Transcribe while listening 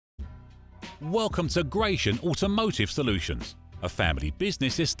Welcome to Gratian Automotive Solutions, a family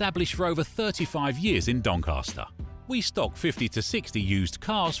business established for over 35 years in Doncaster. We stock 50 to 60 used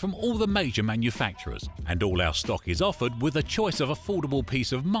cars from all the major manufacturers, and all our stock is offered with a choice of affordable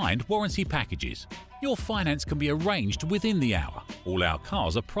peace of mind warranty packages. Your finance can be arranged within the hour. All our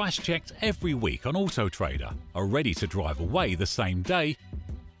cars are price checked every week on Auto Trader, are ready to drive away the same day,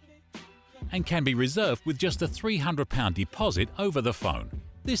 and can be reserved with just a £300 deposit over the phone.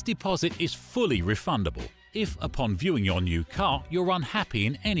 This deposit is fully refundable. If, upon viewing your new car, you're unhappy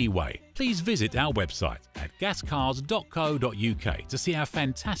in any way, please visit our website at gascars.co.uk to see our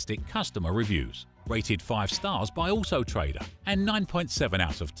fantastic customer reviews. Rated 5 stars by Auto Trader and 9.7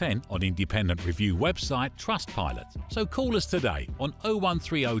 out of 10 on independent review website Trustpilot. So call us today on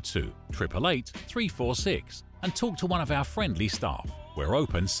 01302 888 346 and talk to one of our friendly staff. We're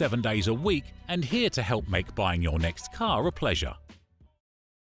open 7 days a week and here to help make buying your next car a pleasure.